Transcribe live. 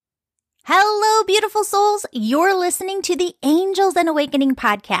Hello, beautiful souls. You're listening to the Angels and Awakening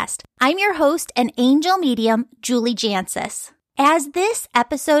podcast. I'm your host and angel medium, Julie Jancius. As this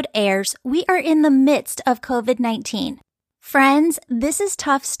episode airs, we are in the midst of COVID-19. Friends, this is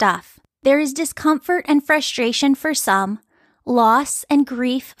tough stuff. There is discomfort and frustration for some, loss and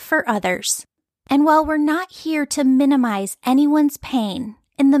grief for others. And while we're not here to minimize anyone's pain,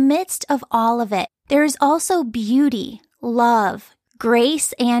 in the midst of all of it, there is also beauty, love,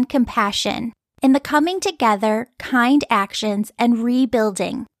 grace, and compassion in the coming together, kind actions, and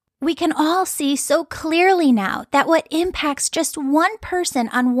rebuilding. We can all see so clearly now that what impacts just one person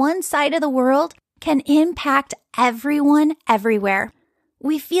on one side of the world can impact everyone everywhere.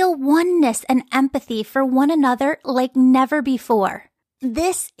 We feel oneness and empathy for one another like never before.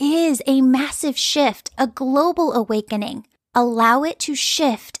 This is a massive shift, a global awakening. Allow it to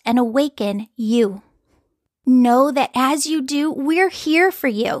shift and awaken you. Know that as you do, we're here for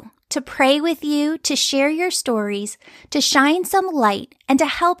you, to pray with you, to share your stories, to shine some light, and to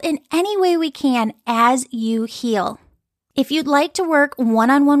help in any way we can as you heal. If you'd like to work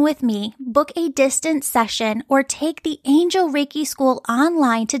one-on-one with me, book a distance session, or take the Angel Reiki School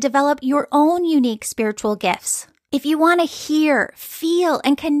online to develop your own unique spiritual gifts. If you want to hear, feel,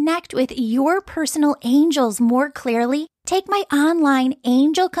 and connect with your personal angels more clearly, take my online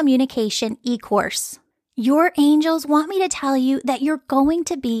Angel Communication e-course. Your angels want me to tell you that you're going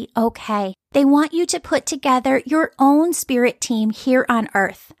to be okay. They want you to put together your own spirit team here on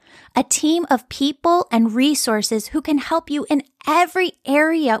Earth, a team of people and resources who can help you in every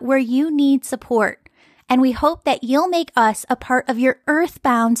area where you need support. And we hope that you'll make us a part of your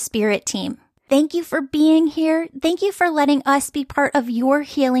earthbound spirit team. Thank you for being here. Thank you for letting us be part of your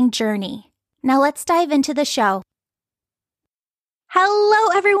healing journey. Now let's dive into the show.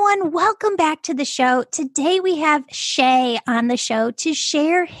 Hello, everyone. Welcome back to the show. Today we have Shay on the show to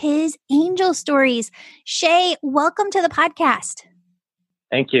share his angel stories. Shay, welcome to the podcast.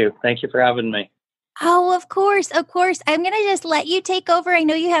 Thank you. Thank you for having me. Oh, of course. Of course. I'm going to just let you take over. I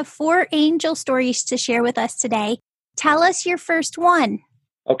know you have 4 angel stories to share with us today. Tell us your first one.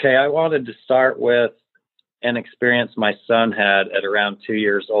 Okay. I wanted to start with an experience my son had at around 2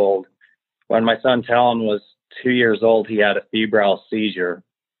 years old. When my son Talon was 2 years old, he had a febrile seizure.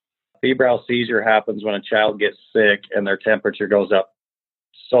 Febrile seizure happens when a child gets sick and their temperature goes up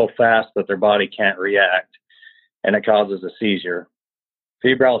so fast that their body can't react, and it causes a seizure.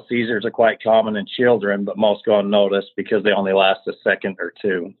 Febrile seizures are quite common in children, but most go unnoticed because they only last a second or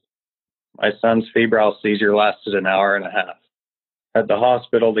two. My son's febrile seizure lasted an hour and a half. At the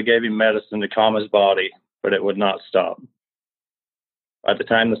hospital, they gave him medicine to calm his body, but it would not stop. By the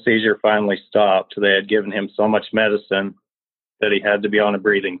time the seizure finally stopped, they had given him so much medicine that he had to be on a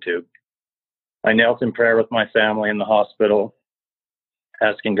breathing tube. I knelt in prayer with my family in the hospital,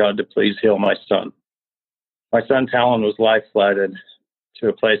 asking God to please heal my son. My son Talon was life-flighted to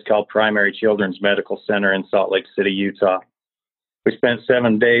a place called Primary Children's Medical Center in Salt Lake City, Utah. We spent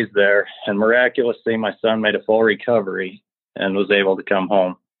 7 days there, and miraculously, my son made a full recovery and was able to come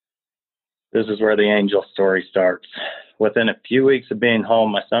home. This is where the angel story starts. Within a few weeks of being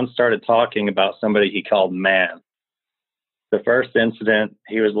home, my son started talking about somebody he called Man. The first incident,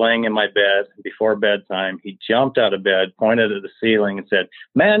 he was laying in my bed before bedtime. He jumped out of bed, pointed at the ceiling, and said,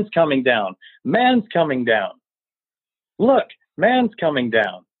 "Man's coming down. Man's coming down. Look, man's coming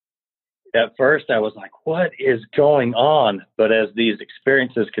down." At first, I was like, what is going on? But as these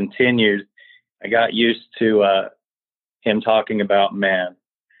experiences continued, I got used to him talking about man.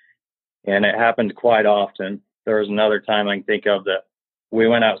 And it happened quite often. There was another time I can think of that we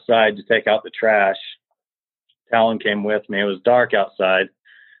went outside to take out the trash. Talon came with me. It was dark outside,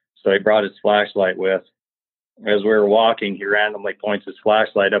 so he brought his flashlight with. As we were walking, he randomly points his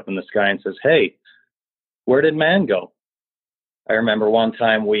flashlight up in the sky and says, "Hey, where did man go?" I remember one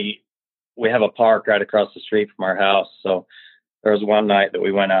time we have a park right across the street from our house. So there was one night that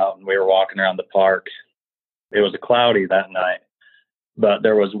we went out and we were walking around the park. It was cloudy that night. But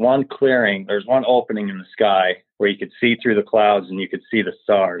there was one clearing, there's one opening in the sky where you could see through the clouds and you could see the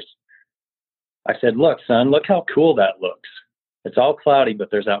stars. I said, "Look, son, look how cool that looks. It's all cloudy,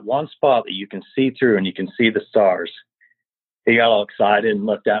 but there's that one spot that you can see through and you can see the stars." He got all excited and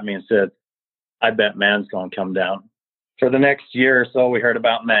looked at me and said, "I bet man's going to come down." For the next year or so, we heard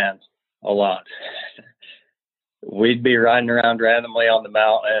about man a lot. We'd be riding around randomly on the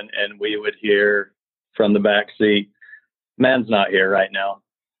mountain and we would hear from the back seat, "Man's not here right now.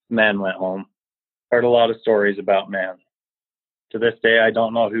 Man went home." Heard a lot of stories about man. To this day, I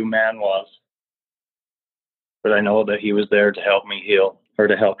don't know who man was, but I know that he was there to help me heal, or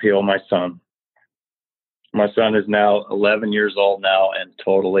to help heal my son. My son is now 11 years old now and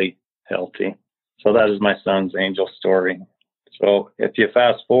totally healthy. So that is my son's angel story. So if you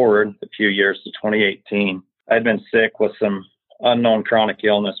fast forward a few years to 2018, I'd been sick with some unknown chronic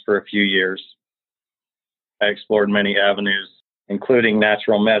illness for a few years. I explored many avenues, including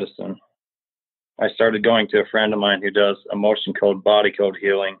natural medicine. I started going to a friend of mine who does emotion code, body code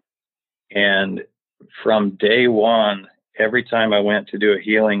healing. And from day one, every time I went to do a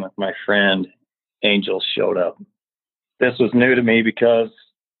healing with my friend, angels showed up. This was new to me because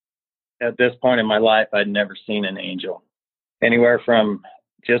at this point in my life, I'd never seen an angel. Anywhere from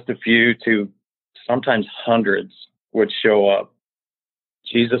just a few to sometimes hundreds would show up.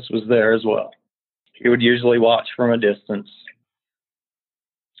 Jesus was there as well. He would usually watch from a distance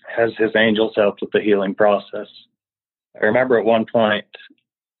as his angels helped with the healing process. I remember at one point,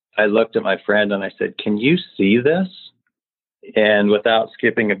 I looked at my friend and I said, "Can you see this?" And without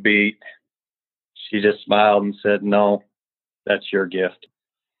skipping a beat, she just smiled and said, "No, that's your gift."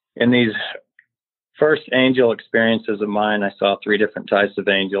 In these first angel experiences of mine, I saw three different types of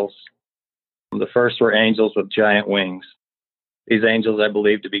angels. The first were angels with giant wings. These angels I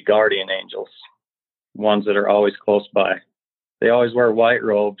believe to be guardian angels, ones that are always close by. They always wear white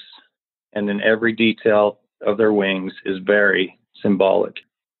robes, and in every detail of their wings is very symbolic.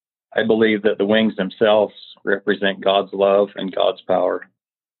 I believe that the wings themselves represent God's love and God's power.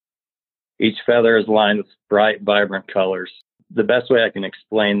 Each feather is lined with bright, vibrant colors. The best way I can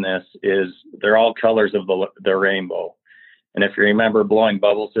explain this is they're all colors of the rainbow. And if you remember blowing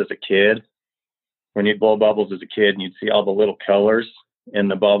bubbles as a kid, when you'd blow bubbles as a kid and you'd see all the little colors in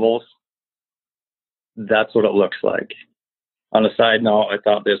the bubbles, that's what it looks like. On a side note, I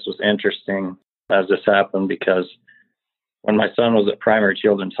thought this was interesting as this happened because when my son was at Primary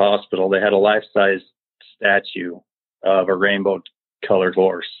Children's Hospital, they had a life-size statue of a rainbow-colored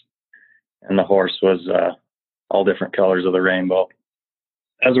horse. And the horse was all different colors of the rainbow.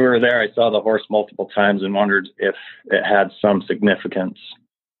 As we were there, I saw the horse multiple times and wondered if it had some significance.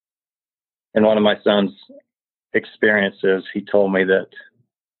 In one of my son's experiences, he told me that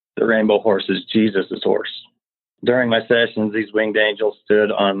the rainbow horse is Jesus' horse. During my sessions, these winged angels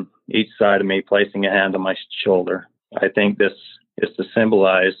stood on each side of me, placing a hand on my shoulder. I think this is to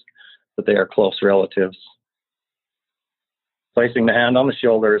symbolize that they are close relatives. Placing the hand on the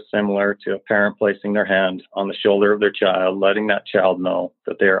shoulder is similar to a parent placing their hand on the shoulder of their child, letting that child know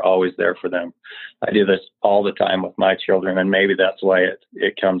that they are always there for them. I do this all the time with my children, and maybe that's why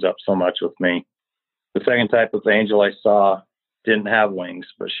it comes up so much with me. The second type of angel I saw didn't have wings,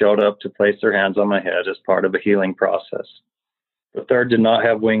 but showed up to place their hands on my head as part of a healing process. The third did not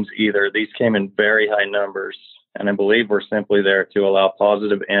have wings either. These came in very high numbers, and I believe were simply there to allow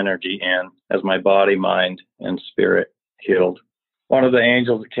positive energy in as my body, mind, and spirit healed. One of the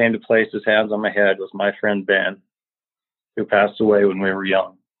angels that came to place his hands on my head was my friend Ben, who passed away when we were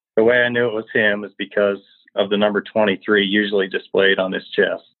young. The way I knew it was him is because of the number 23 usually displayed on his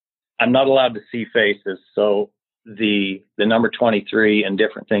chest. I'm not allowed to see faces, so the number 23 and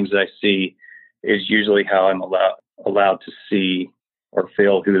different things that I see is usually how I'm allowed to see or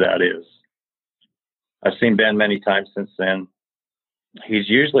feel who that is. I've seen Ben many times since then. He's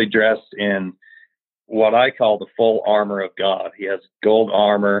usually dressed in what I call the full armor of God. He has gold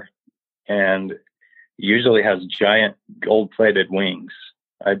armor and usually has giant gold-plated wings.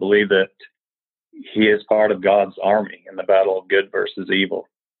 I believe that he is part of God's army in the battle of good versus evil.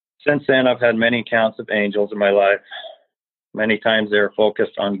 Since then, I've had many accounts of angels in my life. Many times they are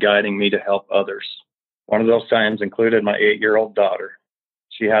focused on guiding me to help others. One of those times included my 8-year-old daughter.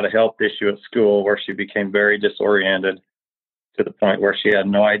 She had a health issue at school where she became very disoriented to the point where she had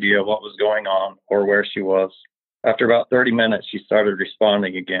no idea what was going on or where she was. After about 30 minutes, she started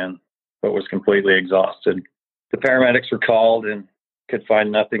responding again, but was completely exhausted. The paramedics were called and could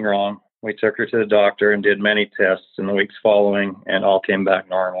find nothing wrong. We took her to the doctor and did many tests in the weeks following, and all came back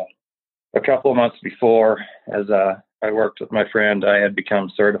normal. A couple of months before, as I worked with my friend, I had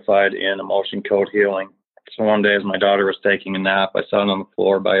become certified in emotion code healing. So one day as my daughter was taking a nap, I sat on the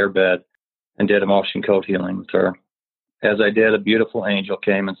floor by her bed and did emotion code healing with her. As I did, a beautiful angel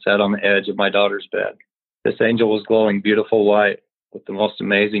came and sat on the edge of my daughter's bed. This angel was glowing beautiful white with the most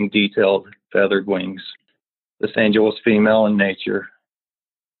amazing detailed feathered wings. This angel was female in nature,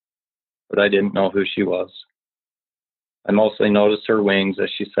 but I didn't know who she was. I mostly noticed her wings as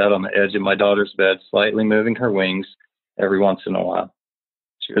she sat on the edge of my daughter's bed, slightly moving her wings every once in a while.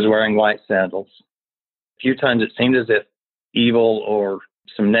 She was wearing white sandals. A few times it seemed as if evil or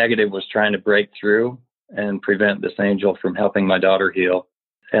some negative was trying to break through and prevent this angel from helping my daughter heal.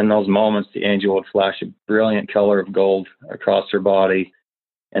 In those moments, the angel would flash a brilliant color of gold across her body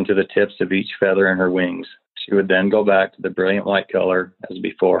and to the tips of each feather in her wings. She would then go back to the brilliant white color as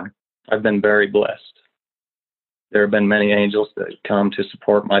before. I've been very blessed. There have been many angels that come to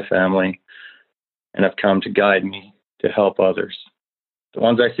support my family and have come to guide me to help others. The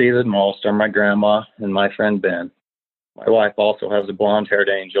ones I see the most are my grandma and my friend Ben. My wife also has a blonde-haired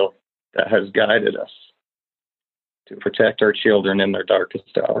angel that has guided us to protect our children in their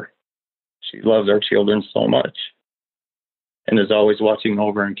darkest hour. She loves our children so much and is always watching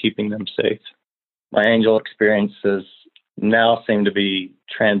over and keeping them safe. My angel experiences now seem to be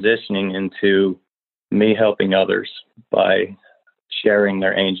transitioning into me helping others by sharing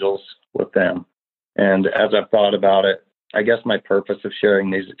their angels with them. And as I've thought about it, I guess my purpose of sharing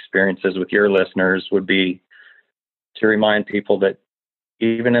these experiences with your listeners would be to remind people that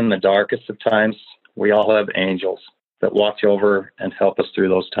even in the darkest of times, we all have angels that watch over and help us through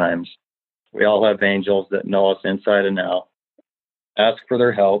those times. We all have angels that know us inside and out. Ask for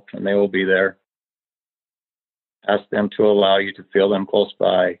their help and they will be there. Ask them to allow you to feel them close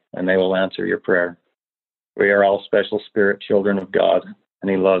by and they will answer your prayer. We are all special spirit children of God, and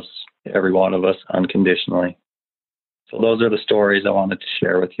He loves every one of us unconditionally. So those are the stories I wanted to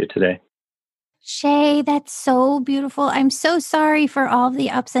share with you today. Shay, that's so beautiful. I'm so sorry for all the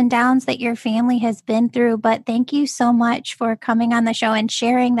ups and downs that your family has been through, but thank you so much for coming on the show and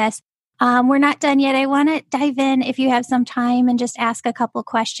sharing this. We're not done yet. I want to dive in, if you have some time, and just ask a couple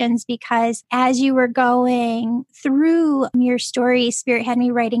questions, because as you were going through your story, Spirit had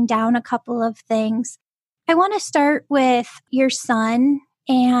me writing down a couple of things. I want to start with your son,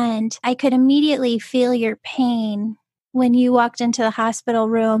 and I could immediately feel your pain when you walked into the hospital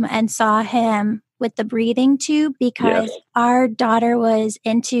room and saw him with the breathing tube, because Yes. our daughter was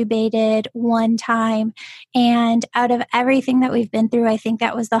intubated one time. And out of everything that we've been through, I think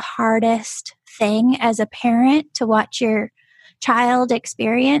that was the hardest thing as a parent to watch your child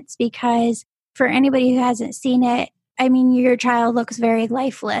experience, because for anybody who hasn't seen it, I mean, your child looks very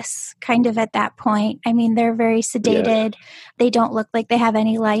lifeless kind of at that point. I mean, they're very sedated. Yes. They don't look like they have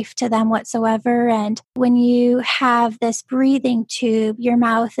any life to them whatsoever. And when you have this breathing tube, your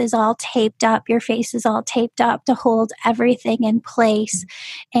mouth is all taped up, your face is all taped up to hold everything in place.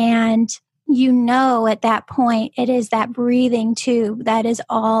 And you know at that point, it is that breathing tube that is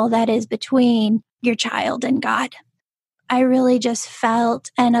all that is between your child and God. I really just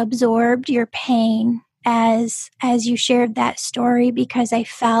felt and absorbed your pain as you shared that story, because I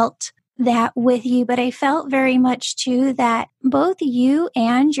felt that with you. But I felt very much too that both you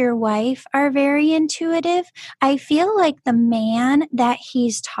and your wife are very intuitive. I feel like the man that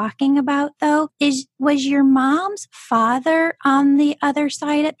he's talking about, though, was your mom's father on the other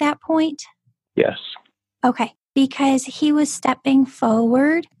side at that point? Yes. Okay. Because he was stepping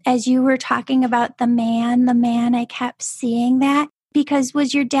forward as you were talking about the man, I kept seeing that. Because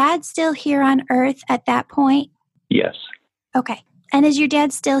was your dad still here on earth at that point? Yes. Okay. And is your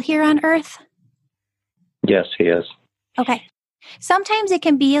dad still here on earth? Yes, he is. Okay. Sometimes it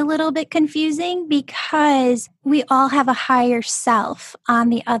can be a little bit confusing because we all have a higher self on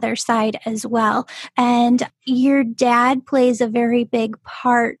the other side as well. And your dad plays a very big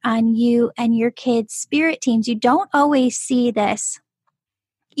part on you and your kids' spirit teams. You don't always see this,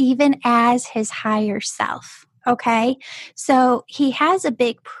 even as his higher self. Okay. So he has a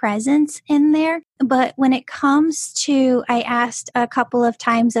big presence in there. But when it comes to, I asked a couple of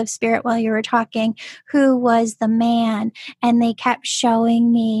times of Spirit while you were talking, who was the man? And they kept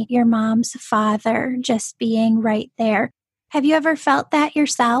showing me your mom's father just being right there. Have you ever felt that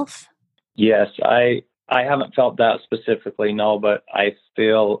yourself? Yes. I haven't felt that specifically, no, but I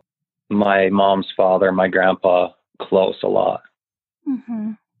feel my mom's father, my grandpa, close a lot.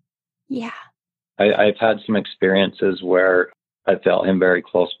 Mm-hmm. Yeah. I've had some experiences where I felt him very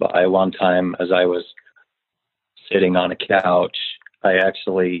close by. One time, as I was sitting on a couch, I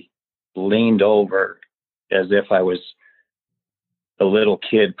actually leaned over as if I was a little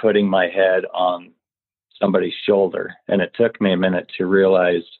kid putting my head on somebody's shoulder. And it took me a minute to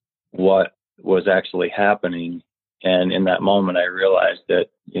realize what was actually happening. And in that moment, I realized that,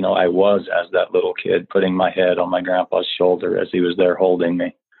 I was as that little kid putting my head on my grandpa's shoulder as he was there holding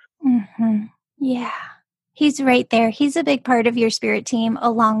me. Mm-hmm. Yeah. He's right there. He's a big part of your spirit team,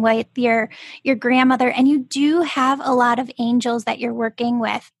 along with your grandmother. And you do have a lot of angels that you're working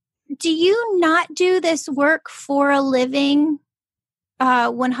with. Do you not do this work for a living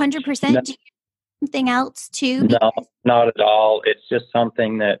 100%? No, Do you do something else too? no, not at all. It's just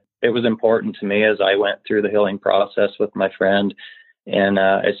something that it was important to me as I went through the healing process with my friend. And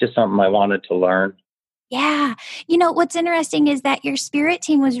it's just something I wanted to learn. Yeah. What's interesting is that your spirit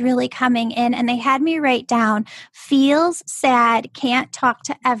team was really coming in, and they had me write down, feels sad, can't talk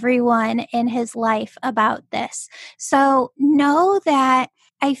to everyone in his life about this. So know that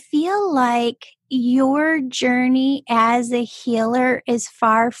I feel like your journey as a healer is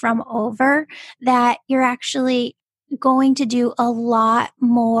far from over, that you're actually going to do a lot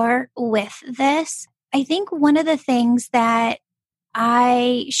more with this. I think one of the things that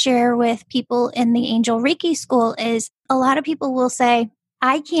I share with people in the Angel Reiki school is a lot of people will say,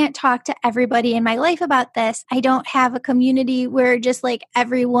 I can't talk to everybody in my life about this. I don't have a community where just like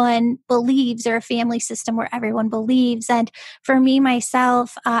everyone believes, or a family system where everyone believes. And for me,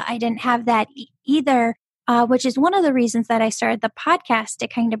 myself, I didn't have that either. Which is one of the reasons that I started the podcast, to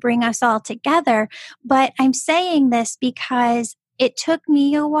kind of bring us all together. But I'm saying this because it took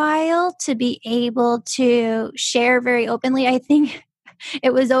me a while to be able to share very openly. I think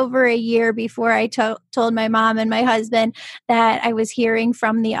it was over a year before I told my mom and my husband that I was hearing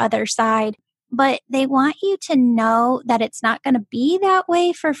from the other side. But they want you to know that it's not going to be that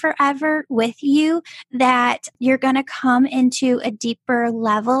way for forever with you, that you're going to come into a deeper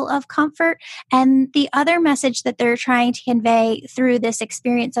level of comfort. And the other message that they're trying to convey through this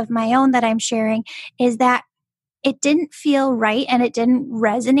experience of my own that I'm sharing is that it didn't feel right and it didn't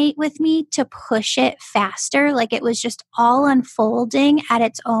resonate with me to push it faster. Like it was just all unfolding at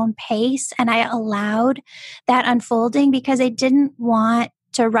its own pace. And I allowed that unfolding because I didn't want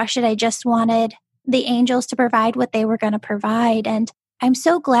to rush it. I just wanted the angels to provide what they were going to provide. And I'm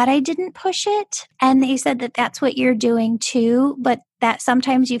so glad I didn't push it. And they said that that's what you're doing too, but that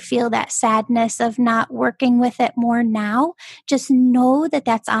sometimes you feel that sadness of not working with it more now. Just know that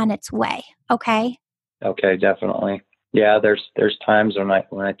that's on its way. Okay. Okay, definitely. Yeah, there's times when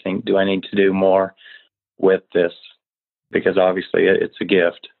I think, do I need to do more with this? Because obviously it's a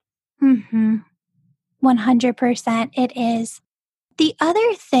gift. 100% it is. The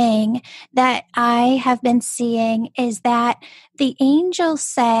other thing that I have been seeing is that the angels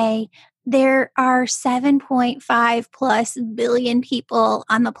say there are 7.5 plus billion people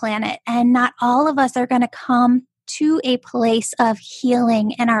on the planet, and not all of us are going to come to a place of healing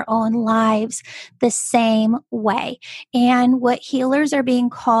in our own lives the same way. And what healers are being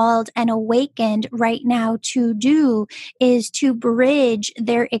called and awakened right now to do is to bridge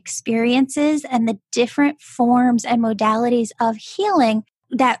their experiences and the different forms and modalities of healing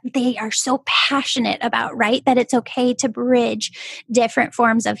that they are so passionate about, right? That it's okay to bridge different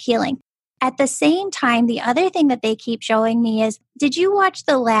forms of healing. At the same time, the other thing that they keep showing me is, did you watch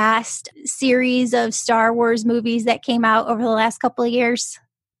the last series of Star Wars movies that came out over the last couple of years?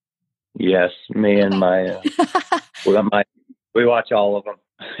 Yes, me and my we watch all of them.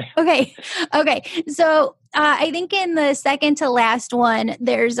 Okay. So I think in the second to last one,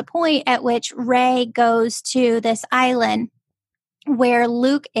 there's a point at which Rey goes to this island where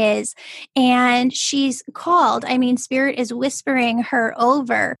Luke is, and she's called. I mean, Spirit is whispering her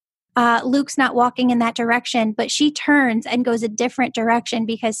over. Luke's not walking in that direction, but she turns and goes a different direction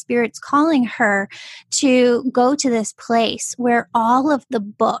because Spirit's calling her to go to this place where all of the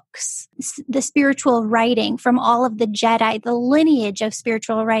books, the spiritual writing from all of the Jedi, the lineage of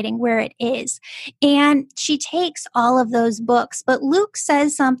spiritual writing, where it is. And she takes all of those books, but Luke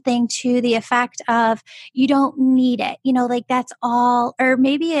says something to the effect of, you don't need it. You know, like that's all, or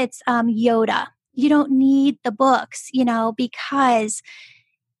maybe it's Yoda. You don't need the books, because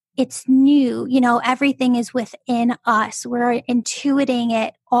it's new, everything is within us. We're intuiting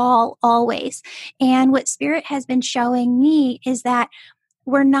it all, always. And what Spirit has been showing me is that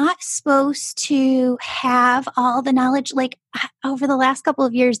we're not supposed to have all the knowledge. Like over the last couple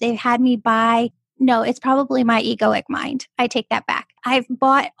of years, they've had me buy, no, it's probably my egoic mind. I take that back. I've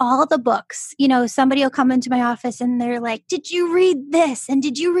bought all the books. Somebody will come into my office and they're like, did you read this? And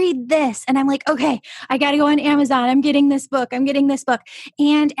did you read this? And I'm like, okay, I got to go on Amazon. I'm getting this book.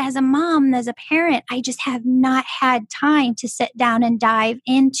 And as a mom, as a parent, I just have not had time to sit down and dive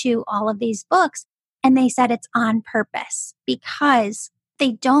into all of these books. And they said it's on purpose because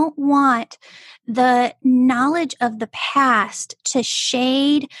they don't want the knowledge of the past to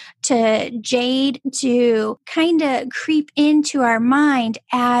jade, to kind of creep into our mind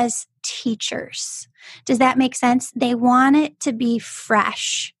as teachers. Does that make sense? They want it to be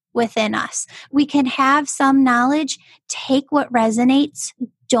fresh within us. We can have some knowledge, take what resonates,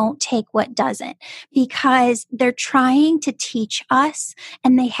 don't take what doesn't, because they're trying to teach us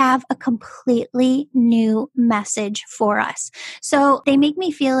and they have a completely new message for us. So they make me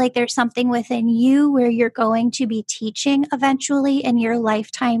feel like there's something within you where you're going to be teaching eventually in your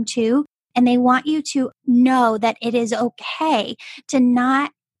lifetime too. And they want you to know that it is okay to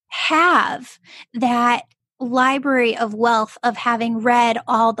not have that library of wealth of having read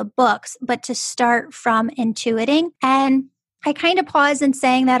all the books, but to start from intuiting. And I kind of pause in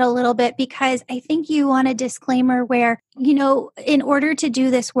saying that a little bit because I think you want a disclaimer where, in order to do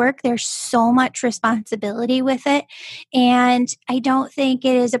this work, there's so much responsibility with it. And I don't think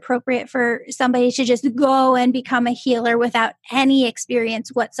it is appropriate for somebody to just go and become a healer without any experience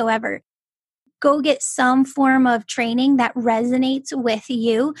whatsoever. Go get some form of training that resonates with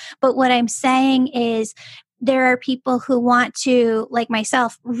you. But what I'm saying is, there are people who want to, like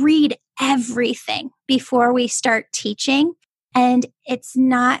myself, read everything before we start teaching. And it's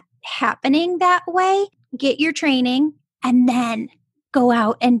not happening that way. Get your training and then go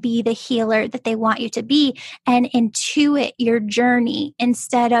out and be the healer that they want you to be and intuit your journey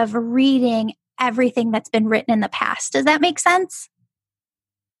instead of reading everything that's been written in the past. Does that make sense?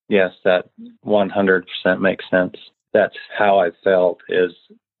 Yes, that 100% makes sense. That's how I felt, is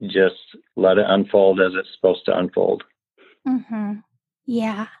just let it unfold as it's supposed to unfold. Mm-hmm.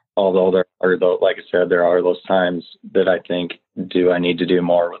 Yeah. Although there are, like I said, there are those times that I think, do I need to do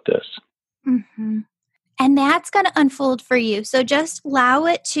more with this? Mm-hmm. And that's going to unfold for you. So just allow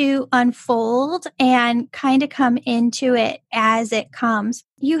it to unfold and kind of come into it as it comes.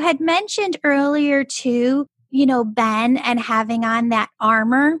 You had mentioned earlier too, Ben and having on that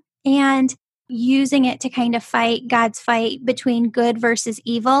armor and using it to kind of fight God's fight between good versus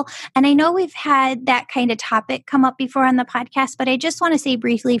evil. And I know we've had that kind of topic come up before on the podcast, but I just want to say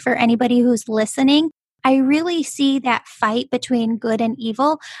briefly for anybody who's listening, I really see that fight between good and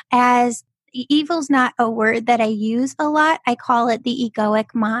evil as evil's not a word that I use a lot. I call it the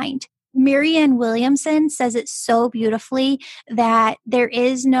egoic mind. Marianne Williamson says it so beautifully that there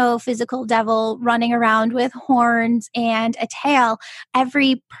is no physical devil running around with horns and a tail.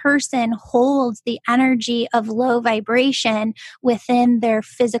 Every person holds the energy of low vibration within their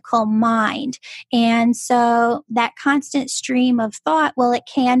physical mind. And so that constant stream of thought, well, it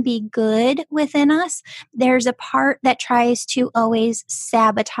can be good within us. There's a part that tries to always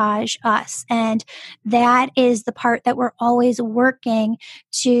sabotage us. And that is the part that we're always working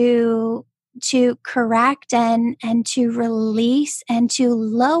to correct and to release and to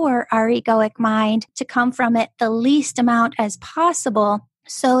lower our egoic mind to come from it the least amount as possible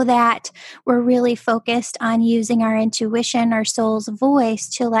so that we're really focused on using our intuition, our soul's voice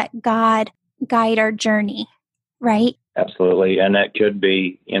to let God guide our journey, right? Absolutely. And that could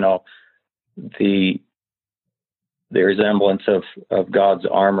be, the resemblance of God's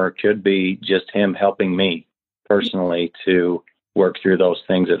armor could be just him helping me personally to work through those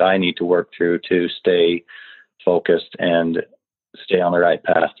things that I need to work through to stay focused and stay on the right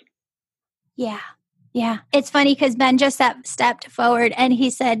path. Yeah. Yeah. It's funny because Ben just stepped forward and he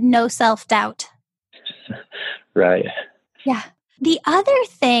said, no self-doubt. Right. Yeah. The other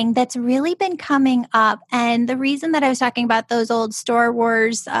thing that's really been coming up, and the reason that I was talking about those old Star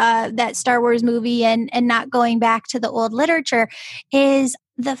Wars, that Star Wars movie and not going back to the old literature, is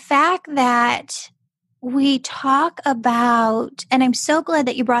the fact that we talk about, and I'm so glad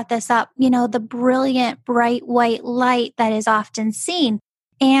that you brought this up, the brilliant, bright white light that is often seen.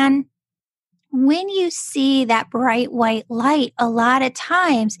 And when you see that bright white light, a lot of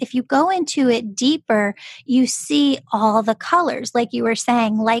times, if you go into it deeper, you see all the colors. Like you were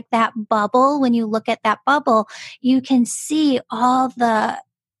saying, like that bubble, when you look at that bubble, you can see all the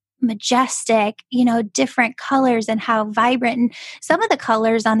majestic, different colors and how vibrant. And some of the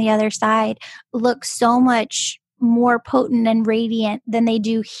colors on the other side look so much more potent and radiant than they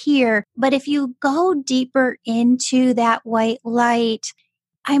do here. But if you go deeper into that white light,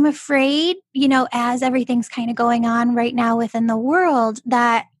 I'm afraid, as everything's kind of going on right now within the world,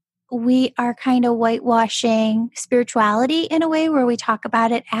 that we are kind of whitewashing spirituality in a way where we talk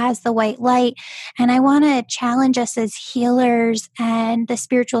about it as the white light. And I want to challenge us as healers and the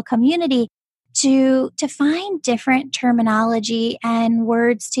spiritual community to find different terminology and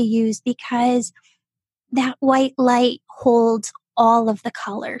words to use, because that white light holds all of the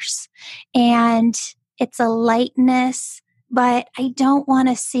colors and it's a lightness. But I don't want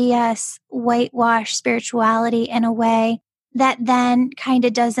to see us whitewash spirituality in a way that then kind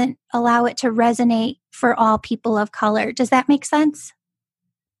of doesn't allow it to resonate for all people of color. Does that make sense?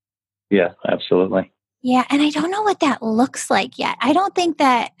 Yeah, absolutely. Yeah, and I don't know what that looks like yet. I don't think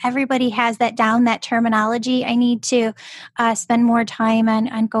that everybody has that down, that terminology. I need to spend more time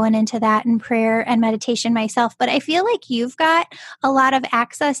on going into that in prayer and meditation myself. But I feel like you've got a lot of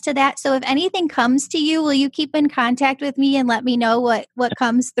access to that. So if anything comes to you, will you keep in contact with me and let me know what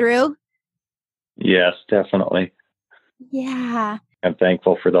comes through? Yes, definitely. Yeah. I'm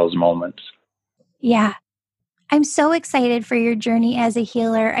thankful for those moments. Yeah. I'm so excited for your journey as a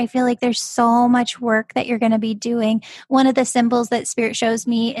healer. I feel like there's so much work that you're going to be doing. One of the symbols that Spirit shows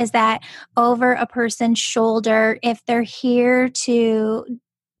me is that over a person's shoulder, if they're here to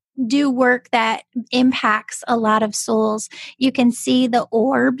do work that impacts a lot of souls, you can see the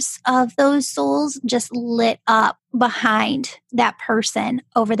orbs of those souls just lit up behind that person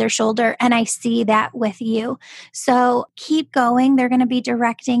over their shoulder. And I see that with you. So keep going. They're going to be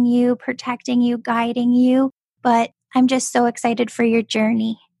directing you, protecting you, guiding you. But I'm just so excited for your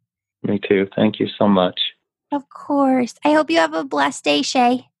journey. Me too. Thank you so much. Of course. I hope you have a blessed day,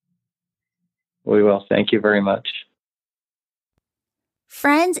 Shay. We will. Thank you very much.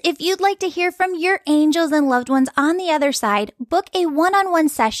 Friends, if you'd like to hear from your angels and loved ones on the other side, book a one-on-one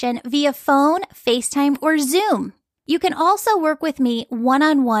session via phone, FaceTime, or Zoom. You can also work with me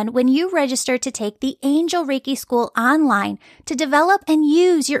one-on-one when you register to take the Angel Reiki School online to develop and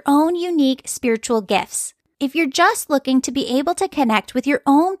use your own unique spiritual gifts. If you're just looking to be able to connect with your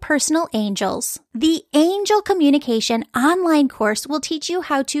own personal angels, the Angel Communication online course will teach you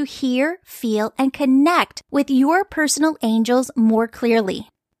how to hear, feel, and connect with your personal angels more clearly.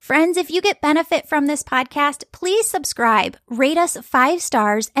 Friends, if you get benefit from this podcast, please subscribe, rate us 5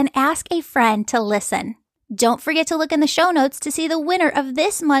 stars, and ask a friend to listen. Don't forget to look in the show notes to see the winner of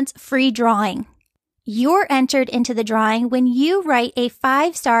this month's free drawing. You're entered into the drawing when you write a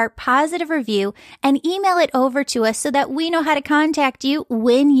 5-star positive review and email it over to us so that we know how to contact you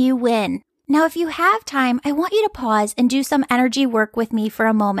when you win. Now, if you have time, I want you to pause and do some energy work with me for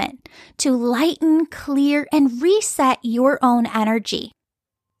a moment to lighten, clear, and reset your own energy.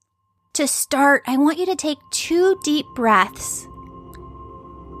 To start, I want you to take 2 deep breaths.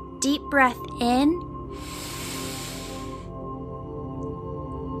 Deep breath in.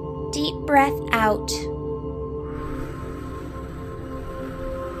 Deep breath out.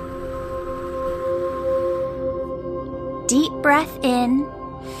 Deep breath in.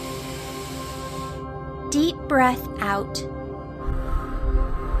 Deep breath out.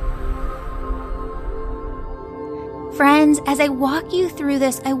 Friends, as I walk you through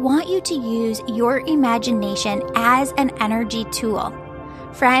this, I want you to use your imagination as an energy tool.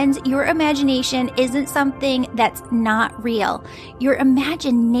 Friends, your imagination isn't something that's not real. Your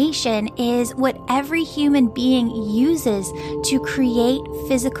imagination is what every human being uses to create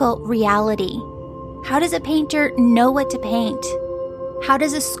physical reality. How does a painter know what to paint? How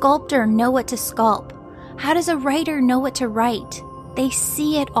does a sculptor know what to sculpt? How does a writer know what to write? They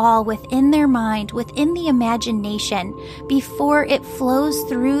see it all within their mind, within the imagination, before it flows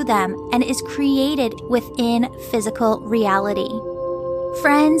through them and is created within physical reality.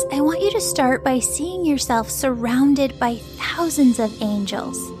 Friends, I want you to start by seeing yourself surrounded by thousands of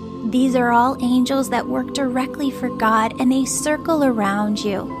angels. These are all angels that work directly for God, and they circle around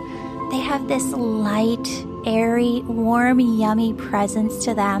you. They have this light, airy, warm, yummy presence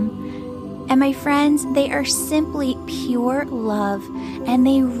to them. And my friends, they are simply pure love, and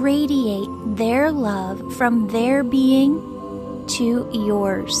they radiate their love from their being to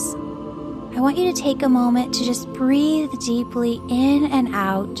yours. I want you to take a moment to just breathe deeply in and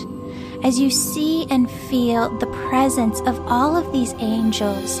out as you see and feel the presence of all of these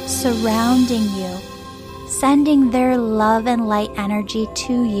angels surrounding you, sending their love and light energy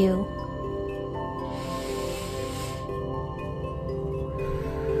to you.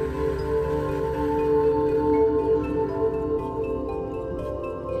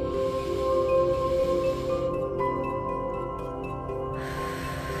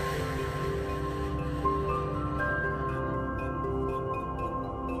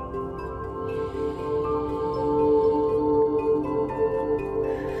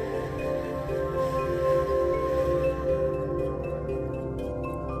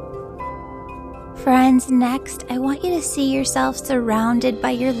 Friends, next, I want you to see yourself surrounded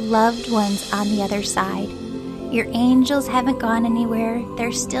by your loved ones on the other side. Your angels haven't gone anywhere.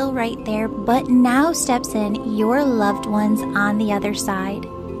 They're still right there, but now steps in your loved ones on the other side.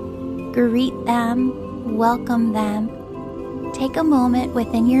 Greet them, welcome them. Take a moment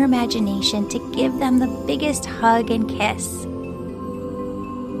within your imagination to give them the biggest hug and kiss.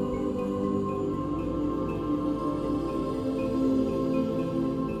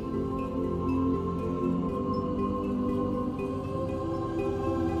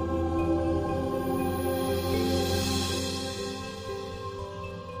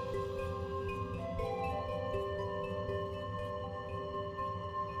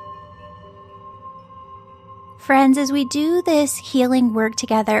 Friends, as we do this healing work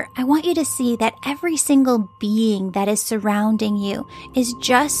together, I want you to see that every single being that is surrounding you is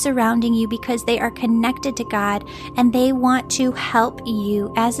just surrounding you because they are connected to God and they want to help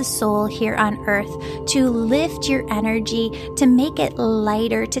you as a soul here on earth to lift your energy, to make it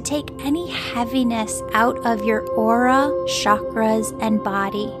lighter, to take any heaviness out of your aura, chakras, and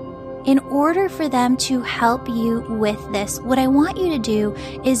body. In order for them to help you with this, what I want you to do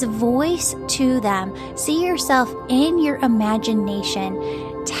is voice to them, see yourself in your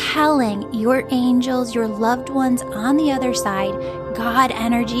imagination, telling your angels, your loved ones on the other side, God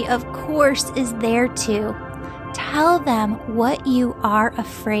energy, of course, is there too. Tell them what you are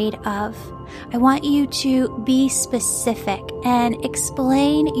afraid of. I want you to be specific and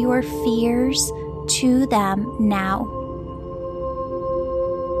explain your fears to them now.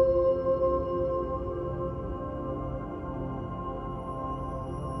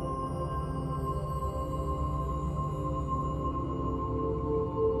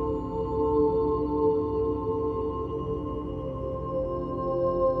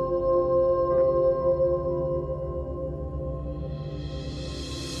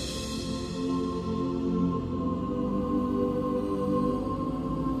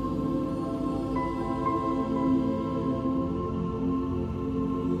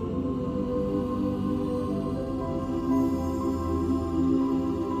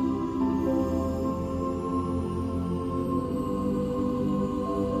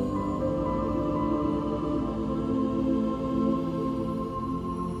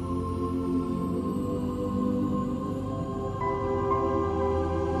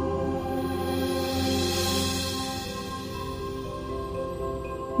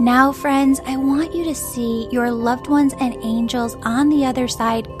 Now, friends, I want you to see your loved ones and angels on the other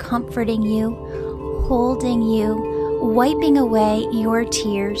side comforting you, holding you, wiping away your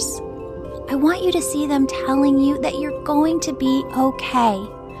tears. I want you to see them telling you that you're going to be okay.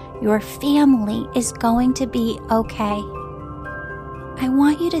 Your family is going to be okay. I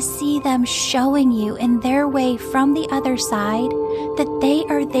want you to see them showing you in their way from the other side that they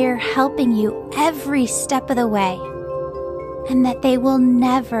are there helping you every step of the way, and that they will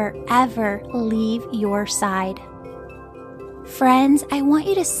never, ever leave your side. Friends, I want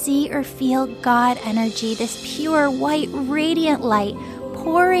you to see or feel God energy, this pure, white, radiant light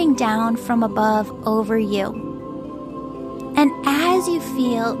pouring down from above over you. And as you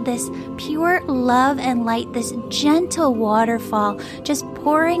feel this pure love and light, this gentle waterfall just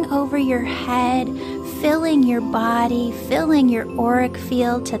pouring over your head, filling your body, filling your auric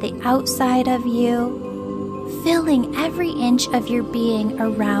field to the outside of you, filling every inch of your being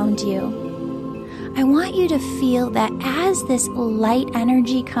around you. I want you to feel that as this light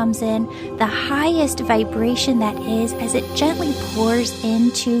energy comes in, the highest vibration that is, as it gently pours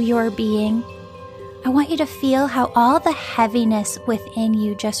into your being, I want you to feel how all the heaviness within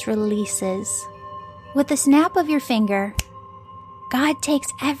you just releases. With the snap of your finger, God takes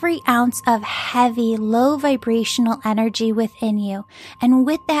every ounce of heavy, low vibrational energy within you, and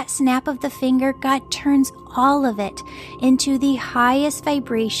with that snap of the finger, God turns all of it into the highest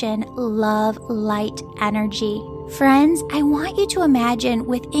vibration, love, light energy. Friends, I want you to imagine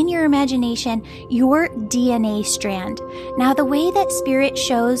within your imagination your DNA strand. Now, the way that Spirit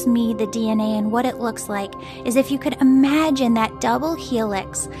shows me the DNA and what it looks like is if you could imagine that double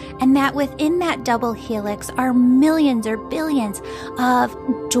helix, and that within that double helix are millions or billions of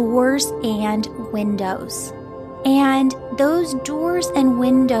doors and windows. And those doors and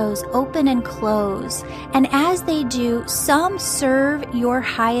windows open and close. And as they do, some serve your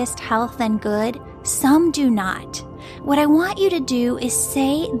highest health and good, some do not. What I want you to do is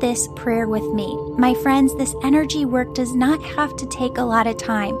say this prayer with me. My friends, this energy work does not have to take a lot of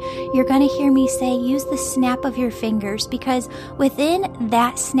time. You're going to hear me say, use the snap of your fingers, because within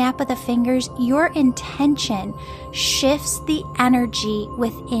that snap of the fingers, your intention shifts the energy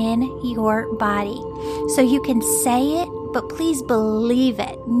within your body. So you can say it, but please believe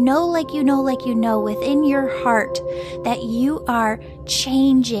it. Know like you know within your heart that you are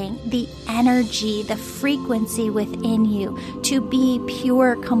changing the energy, the frequency within you to be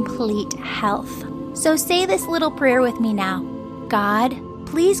pure, complete health. So say this little prayer with me now. God,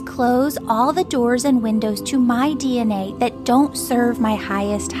 please close all the doors and windows to my DNA that don't serve my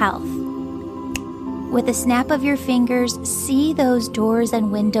highest health. With a snap of your fingers, see those doors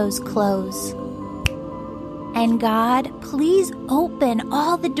and windows close. And God, please open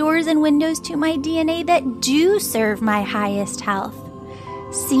all the doors and windows to my DNA that do serve my highest health.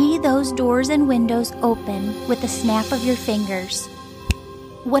 See those doors and windows open with the snap of your fingers.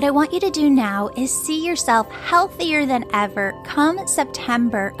 What I want you to do now is see yourself healthier than ever come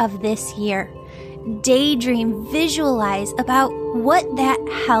September of this year. daydream, visualize about what that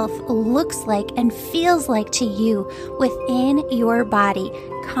health looks like and feels like to you within your body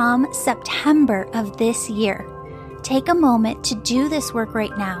come September of this year. Take a moment to do this work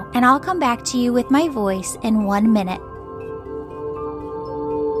right now, and I'll come back to you with my voice in 1 minute.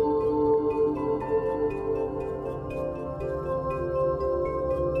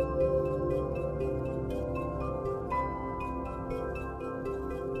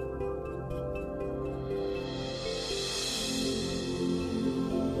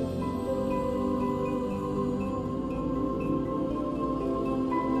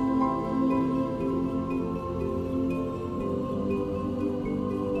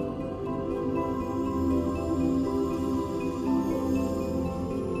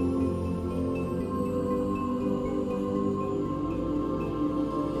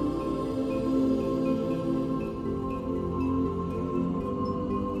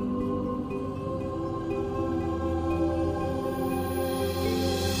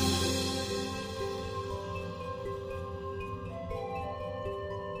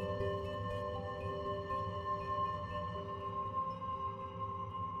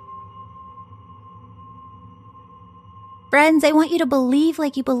 Friends, I want you to believe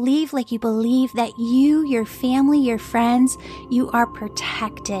like you believe that you, your family, your friends, you are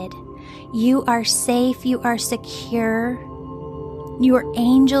protected. You are safe. You are secure. Your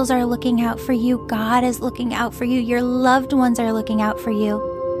angels are looking out for you. God is looking out for you. Your loved ones are looking out for you.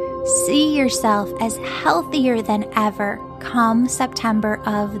 See yourself as healthier than ever come September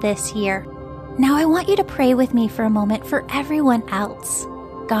of this year. Now I want you to pray with me for a moment for everyone else.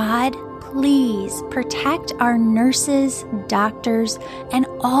 God, please protect our nurses, doctors, and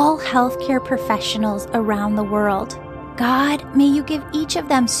all healthcare professionals around the world. God, may you give each of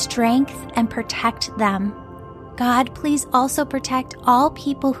them strength and protect them. God, please also protect all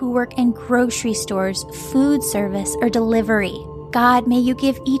people who work in grocery stores, food service, or delivery. God, may you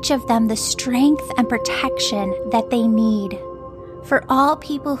give each of them the strength and protection that they need. For all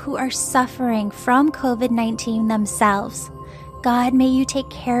people who are suffering from COVID-19 themselves, God, may you take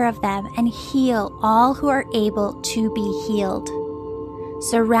care of them and heal all who are able to be healed.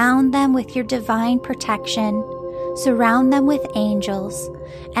 Surround them with your divine protection, surround them with angels,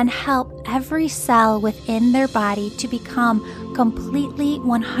 and help every cell within their body to become completely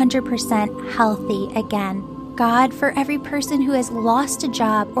 100% healthy again. God, for every person who has lost a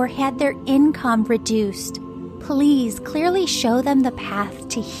job or had their income reduced, please clearly show them the path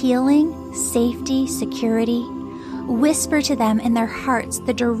to healing, safety, security. Whisper to them in their hearts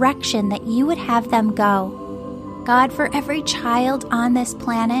the direction that you would have them go. God, for every child on this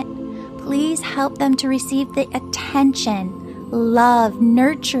planet, please help them to receive the attention, love,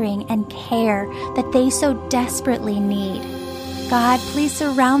 nurturing, and care that they so desperately need. God, please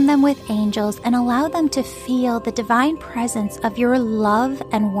surround them with angels and allow them to feel the divine presence of your love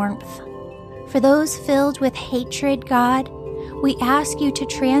and warmth. For those filled with hatred, God, we ask you to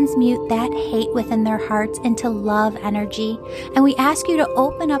transmute that hate within their hearts into love energy, and we ask you to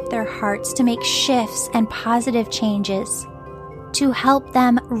open up their hearts to make shifts and positive changes to help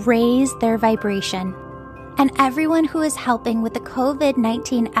them raise their vibration. And everyone who is helping with the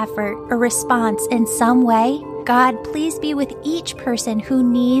COVID-19 effort or response in some way, God, please be with each person who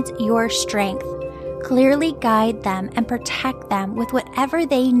needs your strength. Clearly guide them and protect them with whatever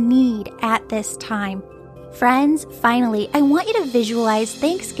they need at this time. Friends, finally, I want you to visualize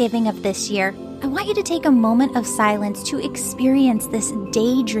Thanksgiving of this year. I want you to take a moment of silence to experience this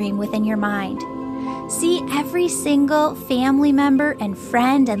daydream within your mind. See every single family member and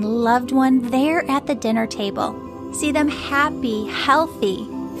friend and loved one there at the dinner table. See them happy, healthy.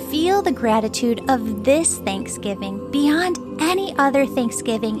 Feel the gratitude of this Thanksgiving beyond any other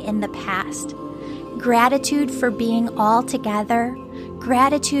Thanksgiving in the past. Gratitude for being all together.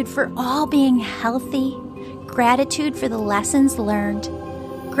 Gratitude for all being healthy. Gratitude for the lessons learned,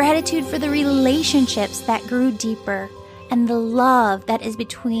 gratitude for the relationships that grew deeper, and the love that is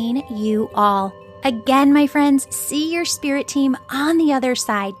between you all. Again, my friends, see your spirit team on the other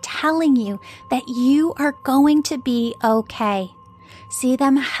side telling you that you are going to be okay. See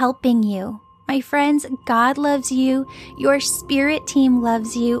them helping you. My friends, God loves you. Your spirit team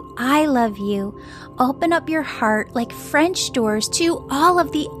loves you. I love you. Open up your heart like French doors to all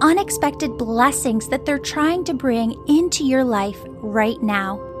of the unexpected blessings that they're trying to bring into your life right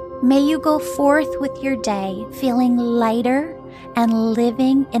now. May you go forth with your day feeling lighter and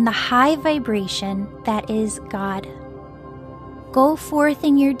living in the high vibration that is God. Go forth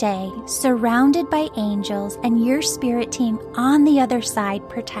in your day surrounded by angels and your spirit team on the other side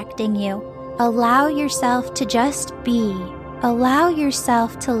protecting you. Allow yourself to just be Allow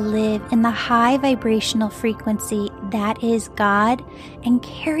yourself to live in the high vibrational frequency that is God and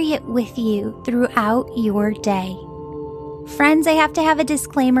carry it with you throughout your day. Friends, I have to have a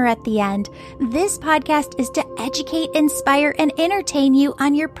disclaimer at the end. This podcast is to educate, inspire, and entertain you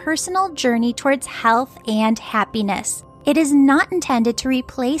on your personal journey towards health and happiness. It is not intended to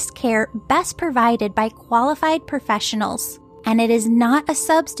replace care best provided by qualified professionals, and it is not a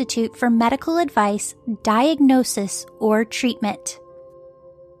substitute for medical advice, diagnosis, or treatment.